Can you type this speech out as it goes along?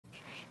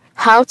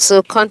How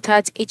to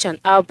contact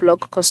H&R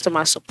Block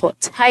customer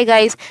support. Hi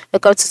guys,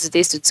 welcome to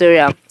today's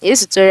tutorial. In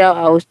this tutorial,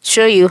 I will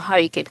show you how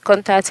you can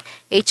contact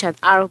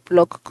H&R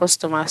Block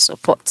customer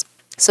support.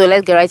 So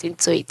let's get right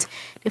into it.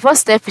 The first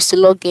step is to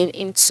log in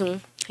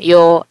into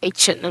your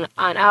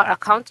H&R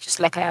account, just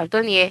like I have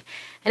done here.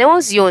 And then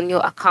once you're on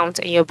your account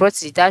and you're brought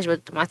to the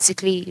dashboard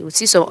automatically, you will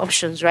see some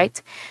options,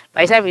 right?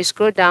 By the time you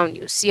scroll down,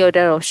 you'll see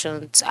other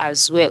options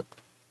as well.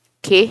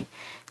 Okay,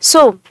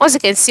 so once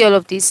you can see all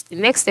of this, the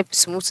next step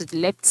is to move to the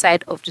left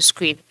side of the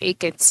screen where you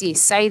can see a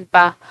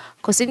sidebar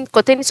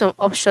containing some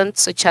options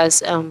such as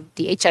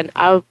the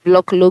H&R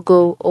Block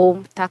logo,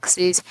 home,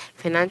 taxes,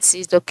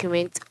 finances,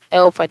 document,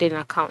 help, and then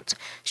account.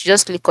 So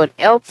just click on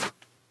help.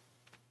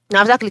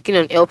 Now after clicking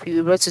on help, you'll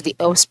be brought to the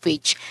help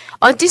page.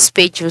 On this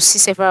page, you'll see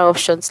several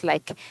options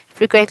like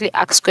frequently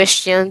asked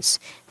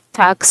questions,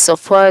 tax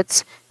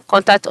support,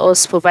 contact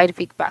us, provide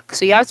feedback.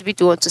 So you have to be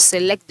the one to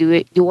select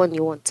the one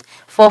you want.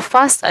 For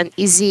fast and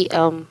easy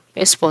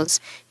response,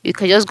 you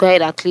can just go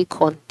ahead and click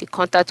on the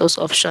contact us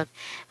option,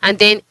 and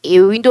then a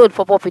window will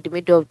pop up in the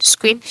middle of the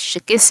screen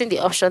showcasing the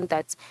option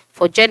that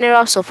for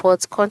general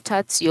support,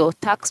 contact your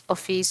tax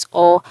office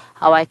or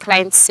our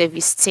client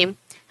service team,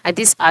 and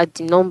these are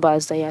the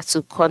numbers that you have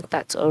to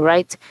contact. All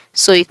right,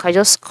 so you can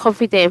just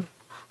copy them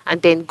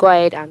and then go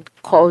ahead and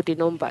call the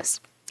numbers.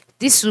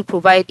 This will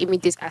provide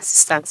immediate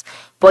assistance.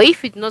 But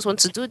if you do not want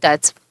to do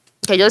that,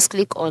 you can just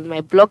click on my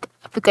blog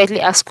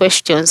frequently asked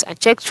questions and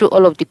check through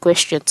all of the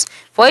questions.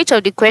 For each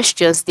of the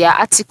questions, there are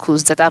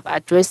articles that have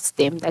addressed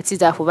them, that is,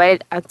 that have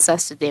provided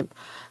answers to them.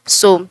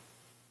 So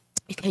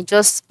you can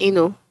just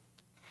do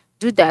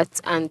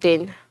that and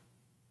then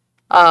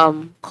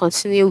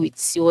continue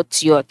with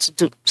what you are to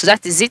do. So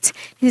that is it.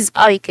 This is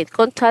how you can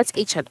contact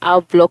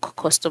H&R Block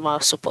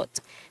customer support.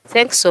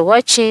 Thanks for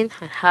watching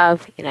and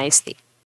have a nice day.